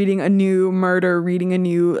reading a new murder, reading a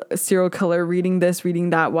new serial killer, reading this,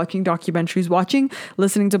 reading that, watching documentaries,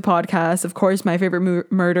 listening to podcasts. Of course, my favorite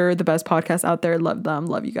murder, the best podcast out there. Love them.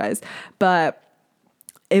 Love you guys. But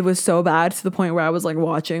it was so bad to the point where I was like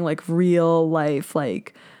watching like real life,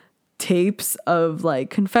 like tapes of like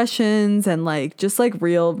confessions and like just like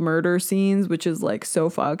real murder scenes, which is like so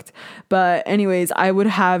fucked. But anyways, I would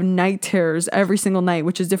have night terrors every single night,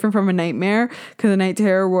 which is different from a nightmare, because a night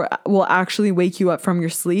terror will actually wake you up from your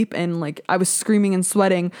sleep. And like I was screaming and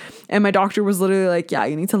sweating, and my doctor was literally like, yeah,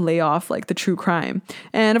 you need to lay off like the true crime.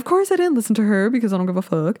 And of course I didn't listen to her because I don't give a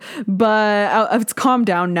fuck, but it's calmed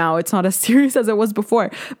down now. It's not as serious as it was before.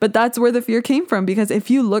 But that's where the fear came from, because if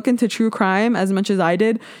you look into true crime as much as I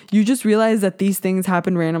did, you just realize that these things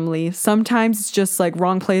happen randomly. Sometimes it's just like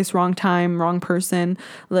wrong place, wrong time, wrong person.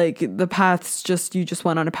 Like the paths you just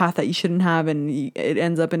went on a path that you shouldn't have, and it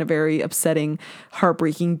ends up in a very upsetting,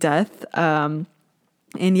 heartbreaking death.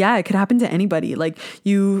 And yeah, it could happen to anybody. Like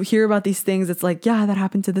you hear about these things, it's like, yeah, that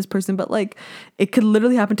happened to this person, but like it could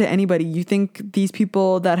literally happen to anybody. You think these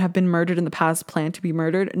people that have been murdered in the past plan to be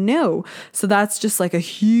murdered? No. So that's just like a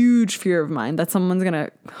huge fear of mine, that someone's gonna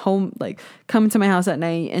come to my house at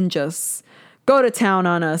night and just go to town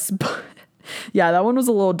on us. But yeah, that one was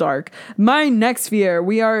a little dark. My next fear,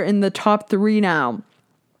 we are in the top 3 now.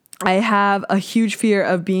 I have a huge fear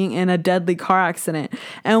of being in a deadly car accident.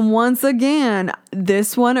 And once again,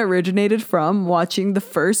 this one originated from watching the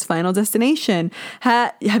first Final Destination.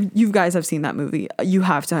 You guys have seen that movie. You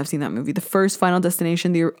have to have seen that movie. The first Final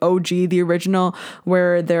Destination, the OG, the original,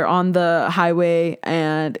 where they're on the highway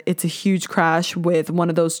and it's a huge crash with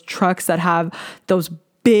one of those trucks that have those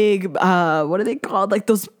big, what are they called? Like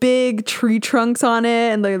those big tree trunks on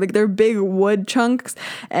it. And they're big wood chunks.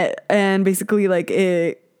 And basically like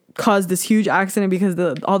it caused this huge accident because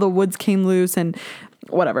all the woods came loose and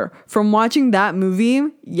whatever. From watching that movie,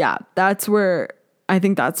 yeah, that's where I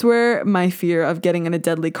think that's where my fear of getting in a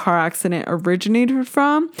deadly car accident originated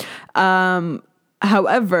from.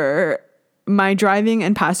 However, my driving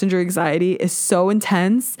and passenger anxiety is so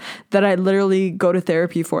intense that I literally go to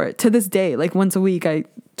therapy for it to this day. Like once a week, I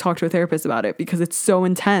talk to a therapist about it because it's so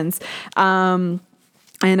intense. And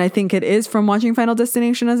I think it is from watching Final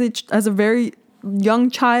Destination as a very young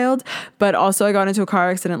child, but also I got into a car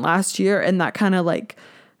accident last year, and that kind of like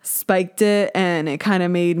spiked it, and it kind of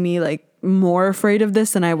made me like more afraid of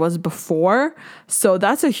this than I was before. So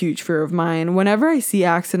that's a huge fear of mine. Whenever I see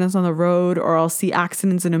accidents on the road, or I'll see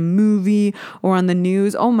accidents in a movie or on the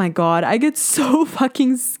news, oh my God, I get so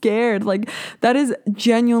fucking scared. Like that is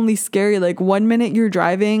genuinely scary. Like 1 minute you're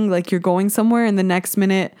driving, like you're going somewhere, and the next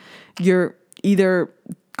minute you're either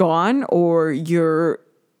gone, or you're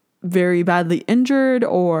very badly injured,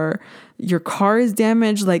 or your car is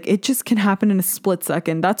damaged. Like it just can happen in a split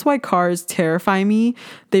second. That's why cars terrify me.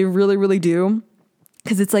 They really, really do.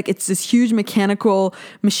 Because it's like, it's this huge mechanical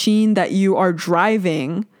machine that you are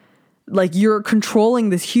driving. Like you're controlling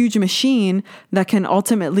this huge machine that can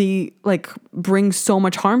ultimately like bring so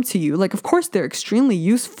much harm to you. Like, of course they're extremely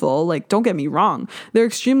useful. Like, don't get me wrong. They're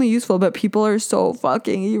extremely useful, but people are so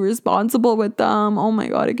fucking irresponsible with them. Oh my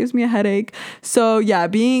God, it gives me a headache. So yeah,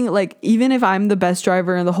 being like, even if I'm the best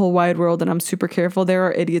driver in the whole wide world and I'm super careful, there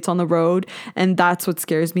are idiots on the road. And that's what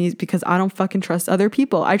scares me, is because I don't fucking trust other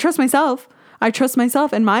people. I trust myself. I trust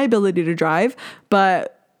myself and my ability to drive,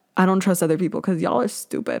 but I don't trust other people because y'all are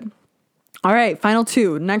stupid. All right, final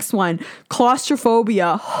two. Next one,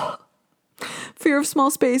 claustrophobia. Fear of small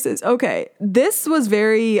spaces. Okay, this was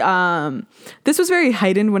very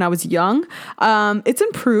heightened when I was young. It's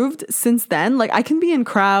improved since then. Like I can be in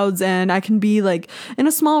crowds and I can be like in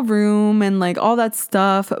a small room and like all that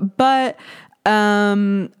stuff, but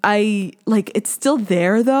I like, it's still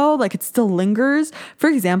there though. Like it still lingers. For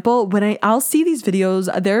example, when I'll see these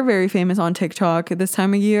videos, they're very famous on TikTok this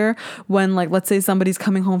time of year, when like, let's say somebody's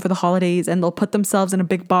coming home for the holidays and they'll put themselves in a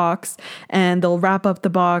big box and they'll wrap up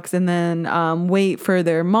the box and then wait for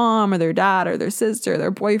their mom or their dad or their sister,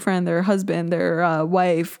 their boyfriend, their husband, their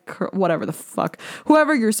wife, whatever the fuck,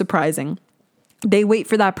 whoever you're surprising. They wait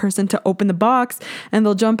for that person to open the box and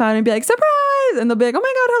they'll jump out and be like, surprise! And they'll be like, oh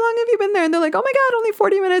my God, how long have you been there? And they're like, oh my God, only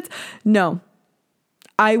 40 minutes. No,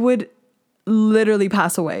 I would literally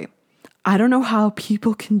pass away. I don't know how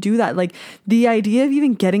people can do that. Like the idea of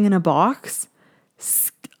even getting in a box,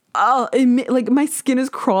 like my skin is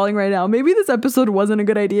crawling right now. Maybe this episode wasn't a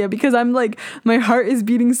good idea because I'm like, my heart is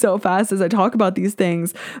beating so fast as I talk about these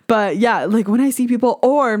things. But yeah, like when I see people,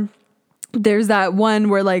 or there's that one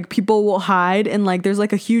where like people will hide and like there's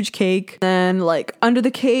like a huge cake, and like under the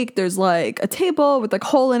cake there's like a table with like a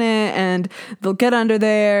hole in it, and they'll get under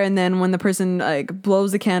there, and then when the person like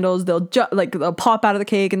blows the candles, they'll they'll pop out of the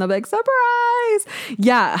cake and they'll be like, surprise.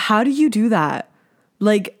 Yeah, how do you do that?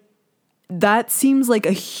 Like that seems like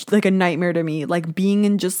a nightmare to me. Like being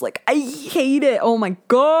in, just like, I hate it. Oh my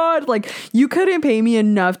God. Like you couldn't pay me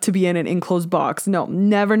enough to be in an enclosed box. No,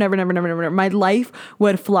 never. My life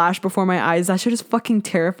would flash before my eyes. That shit is fucking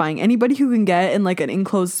terrifying. Anybody who can get in like an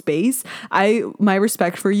enclosed space, my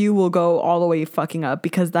respect for you will go all the way fucking up,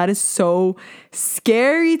 because that is so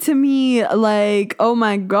scary to me. Like, oh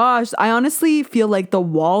my gosh. I honestly feel like the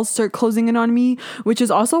walls start closing in on me, which is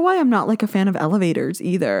also why I'm not like a fan of elevators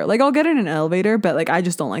either. Like I'll get in an elevator, but like I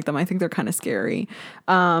just don't like them. I think they're kind of scary.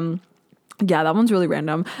 Yeah, that one's really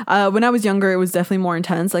random. When I was younger, it was definitely more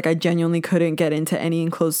intense. Like I genuinely couldn't get into any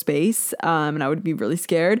enclosed space, and I would be really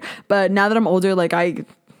scared. But now that I'm older, like I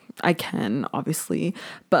can, obviously,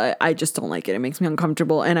 but I just don't like it. It makes me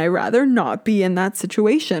uncomfortable, and I rather not be in that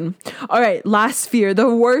situation. All right, last fear,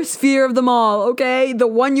 the worst fear of them all, okay? The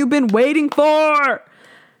one you've been waiting for.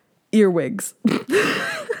 Earwigs.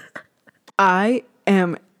 I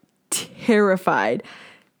am terrified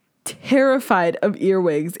of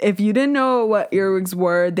earwigs. If you didn't know what earwigs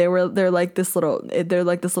were, they're like this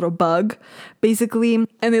little bug basically,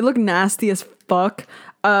 and they look nasty as fuck.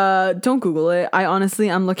 Don't Google it.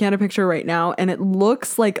 I'm looking at a picture right now and it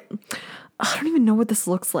looks like, I don't even know what this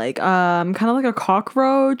looks like. Kind of like a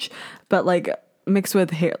cockroach, but like mixed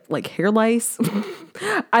with hair lice.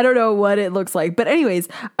 I don't know what it looks like, but anyways,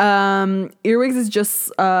 earwigs is just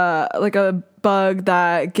like a bug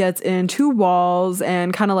that gets into walls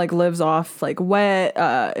and kind of like lives off like wet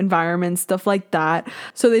environments, stuff like that.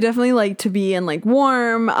 So they definitely like to be in like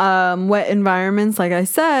warm, wet environments, like I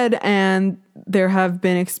said, and there have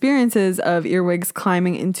been experiences of earwigs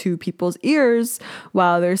climbing into people's ears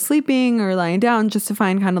while they're sleeping or lying down, just to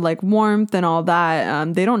find kind of like warmth and all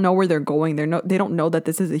that. They don't know where they're going. They don't know that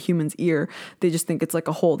this is a human's ear. They just think it's like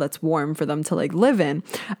a hole that's warm for them to like live in.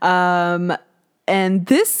 And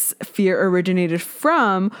this fear originated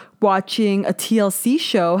from watching a TLC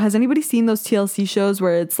show. Has anybody seen those TLC shows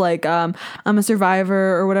where it's like, I'm a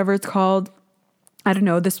survivor or whatever it's called? I don't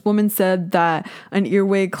know. This woman said that an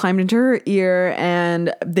earwig climbed into her ear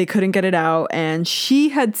and they couldn't get it out. And she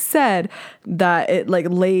had said that it like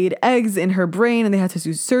laid eggs in her brain and they had to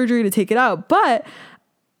do surgery to take it out. But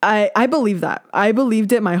I believe that. I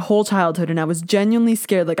believed it my whole childhood and I was genuinely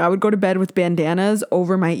scared. Like I would go to bed with bandanas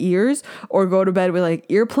over my ears or go to bed with like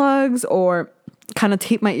earplugs or kind of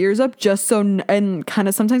tape my ears up just so, and kind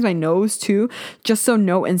of sometimes my nose too, just so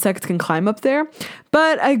no insects can climb up there.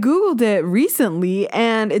 But I Googled it recently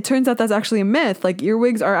and it turns out that's actually a myth. Like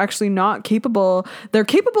earwigs are actually not capable. They're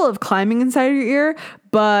capable of climbing inside your ear,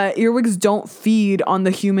 but earwigs don't feed on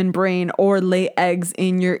the human brain or lay eggs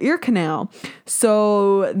in your ear canal.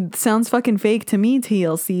 So sounds fucking fake to me,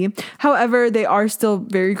 TLC. However, they are still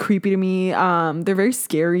very creepy to me. They're very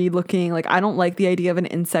scary looking. Like I don't like the idea of an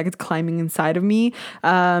insect climbing inside of me.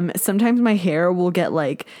 Sometimes my hair will get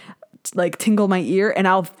like tingle my ear and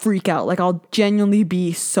I'll freak out. Like I'll genuinely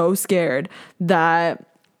be so scared that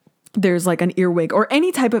there's like an earwig or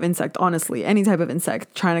any type of insect, honestly, any type of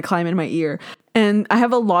insect trying to climb in my ear. And I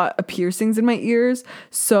have a lot of piercings in my ears.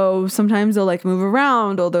 So sometimes they'll like move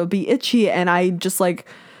around or they'll be itchy and I just like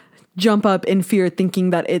jump up in fear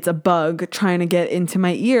thinking that it's a bug trying to get into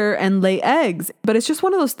my ear and lay eggs. But it's just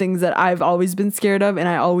one of those things that I've always been scared of and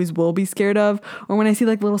I always will be scared of. Or when I see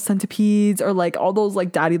like little centipedes or like all those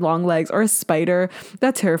like daddy long legs or a spider,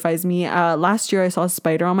 that terrifies me. Last year I saw a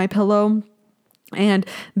spider on my pillow. And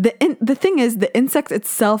the thing is, the insect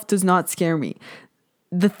itself does not scare me.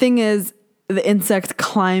 The thing is, the insect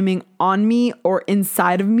climbing on me or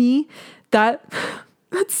inside of me, that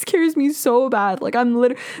scares me so bad. Like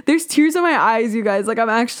there's tears in my eyes, you guys. Like I'm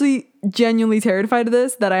actually genuinely terrified of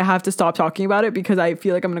this that I have to stop talking about it because I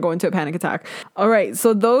feel like I'm gonna go into a panic attack. All right,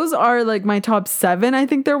 so those are like my top 7. I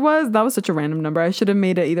think that was such a random number. I should have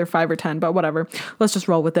made it either 5 or 10, but whatever. Let's just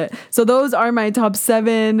roll with it. So those are my top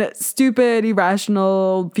 7 stupid,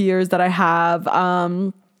 irrational fears that I have.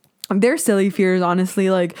 They're silly fears, honestly.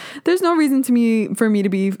 Like there's no reason for me to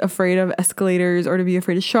be afraid of escalators or to be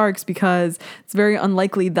afraid of sharks because it's very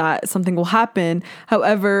unlikely that something will happen.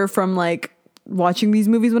 However, from like watching these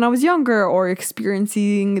movies when I was younger or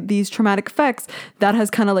experiencing these traumatic effects, that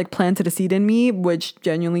has kind of like planted a seed in me, which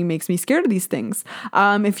genuinely makes me scared of these things.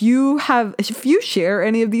 If you share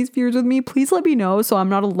any of these fears with me, please let me know so I'm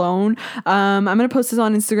not alone. I'm going to post this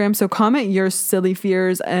on Instagram. So comment your silly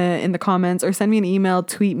fears in the comments or send me an email,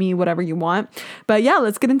 tweet me, whatever you want. But yeah,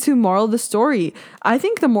 let's get into moral of the story. I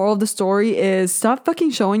think the moral of the story is stop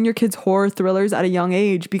fucking showing your kids horror thrillers at a young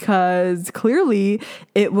age because clearly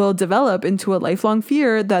it will develop into a lifelong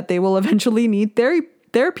fear that they will eventually need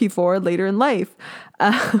therapy for later in life,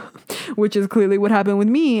 which is clearly what happened with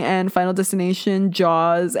me and Final Destination,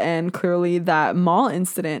 Jaws, and clearly that mall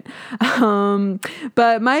incident.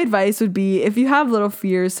 But my advice would be if you have little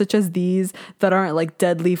fears such as these that aren't like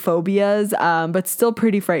deadly phobias, but still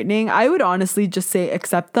pretty frightening, I would honestly just say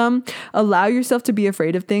accept them. Allow yourself to be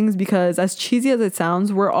afraid of things because as cheesy as it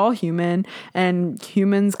sounds, we're all human and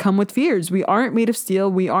humans come with fears. We aren't made of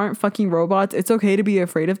steel. We aren't fucking robots. It's okay to be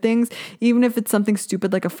afraid of things, even if it's something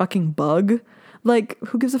stupid like a fucking bug. Like,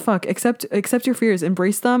 who gives a fuck? Accept your fears,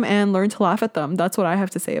 embrace them, and learn to laugh at them. That's what I have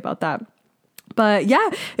to say about that. But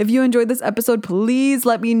yeah, if you enjoyed this episode, please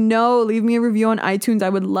let me know. Leave me a review on iTunes. I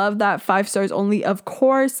would love that. 5 stars only, of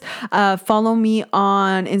course. Follow me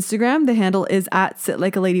on Instagram. The handle is at Sit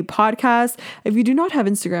Like a Lady Podcast. If you do not have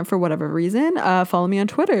Instagram for whatever reason, follow me on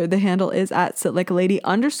Twitter. The handle is at Sit Like a Lady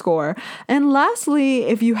 _. And lastly,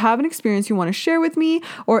 if you have an experience you want to share with me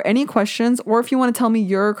or any questions, or if you want to tell me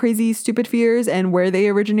your crazy, stupid fears and where they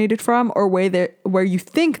originated from or where you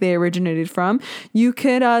think they originated from, you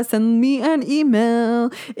could send me an email.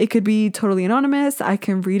 It could be totally anonymous. I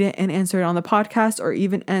can read it and answer it on the podcast or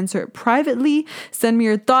even answer it privately. Send me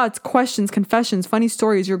your thoughts, questions, confessions, funny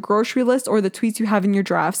stories, your grocery list, or the tweets you have in your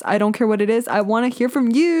drafts. I don't care what it is. I want to hear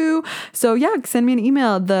from you. So yeah, send me an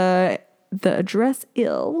email. The address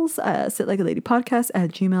is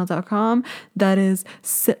sitlikealadypodcast@gmail.com. That is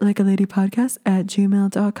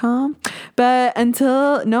sitlikealadypodcast@gmail.com. But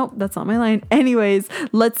nope, that's not my line. Anyways,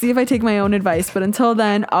 let's see if I take my own advice. But until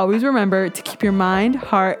then, always remember to keep your mind,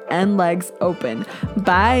 heart, and legs open.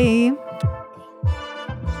 Bye.